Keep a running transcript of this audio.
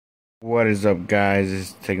What is up, guys? This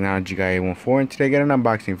is Technology Guy 814, and today I got an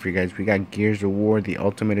unboxing for you guys. We got Gears of War the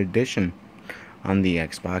Ultimate Edition on the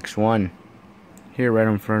Xbox One. Here right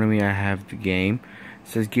in front of me I have the game. It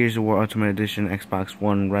says Gears of War Ultimate Edition Xbox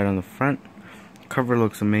One right on the front. Cover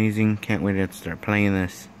looks amazing. Can't wait to start playing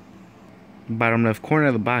this. Bottom left corner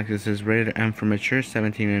of the box it says rated M for mature,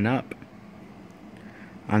 17 and up.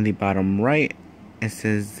 On the bottom right it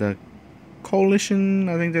says the Coalition,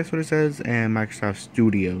 I think that's what it says, and Microsoft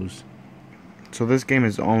Studios. So this game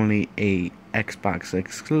is only a Xbox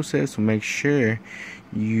exclusive, so make sure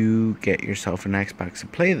you get yourself an Xbox to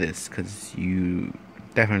play this, because you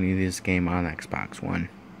definitely need this game on Xbox One.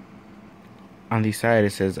 On the side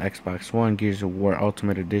it says Xbox One Gears of War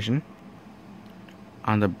Ultimate Edition.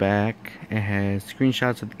 On the back it has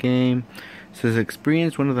screenshots of the game. It says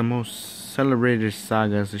experience one of the most celebrated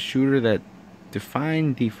sagas, a shooter that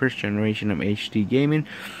defined the first generation of HD gaming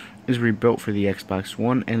is rebuilt for the Xbox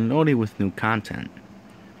One and loaded with new content.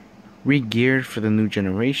 Re-geared for the new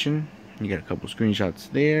generation. You got a couple screenshots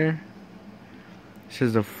there. It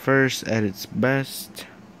says the first at its best.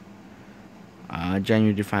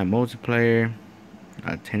 January defined multiplayer.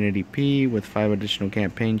 1080p with 5 additional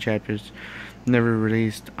campaign chapters. Never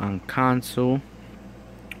released on console.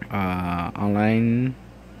 Online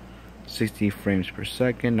 60 frames per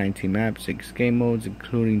second, 19 maps, 6 game modes,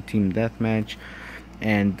 including Team Deathmatch,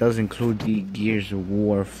 and does include the Gears of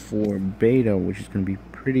War 4 beta, which is going to be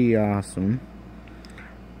pretty awesome.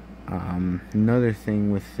 Another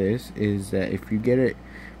thing with this is that if you get it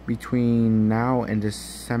between now and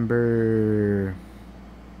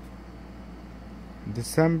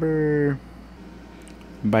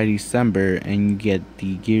by December, and you get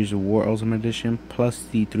the Gears of War Ultimate Edition plus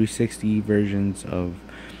the 360 versions of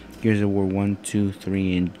Gears of War 1, 2,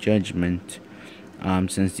 3, and Judgment,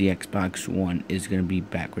 since the Xbox One is going to be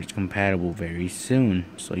backwards compatible very soon.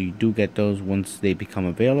 So you do get those once they become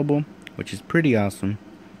available, which is pretty awesome.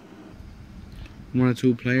 1 or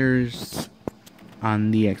 2 players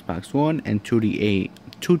on the Xbox One, and 2 to 8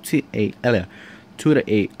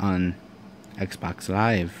 on Xbox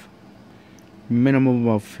Live. Minimum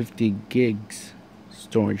of 50 gigs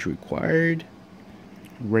storage required.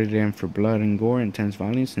 Rated M for blood and gore, intense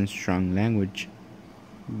violence, and strong language.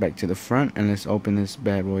 Back to the front, and let's open this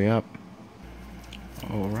bad boy up.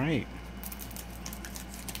 Alright.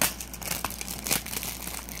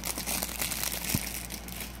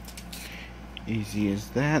 Easy as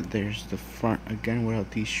that. There's the front again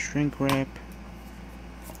without the shrink wrap.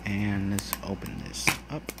 And let's open this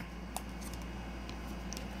up.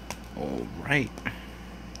 Alright.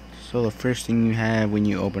 So the first thing you have when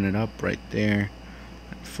you open it up right there,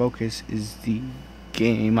 focus, is the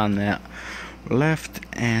game on that left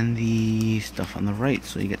and the stuff on the right.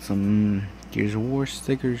 So you get some Gears of War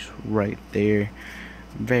stickers right there.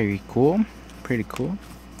 Very cool, pretty cool.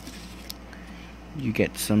 You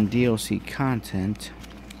get some DLC content,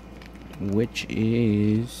 which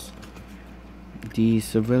is the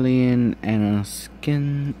civilian and a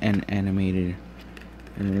skin and animated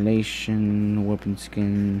relation weapon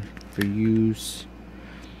skin for use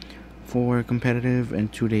for competitive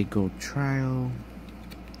and 2-day gold trial.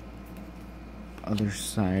 Other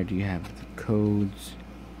side you have the codes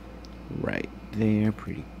right there,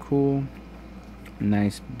 pretty cool.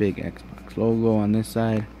 Nice big Xbox logo on this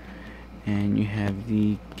side, and you have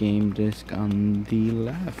the game disc on the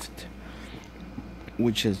left,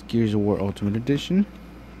 which is Gears of War Ultimate Edition.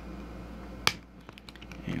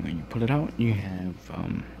 And when you pull it out, you have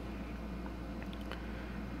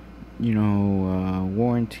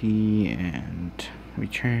warranty and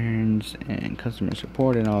returns and customer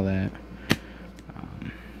support and all that.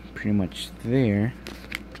 Pretty much there.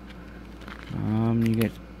 You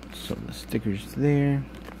get the stickers there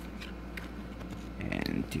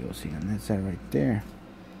and DLC on that side right there.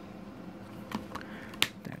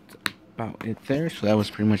 That's about it there. So that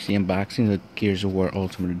was pretty much the unboxing of Gears of War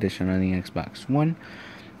Ultimate Edition on the Xbox One.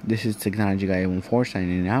 This is Technology Guy 814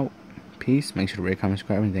 signing out. Peace. Make sure to rate, comment,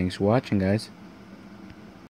 subscribe, and thanks for watching, guys.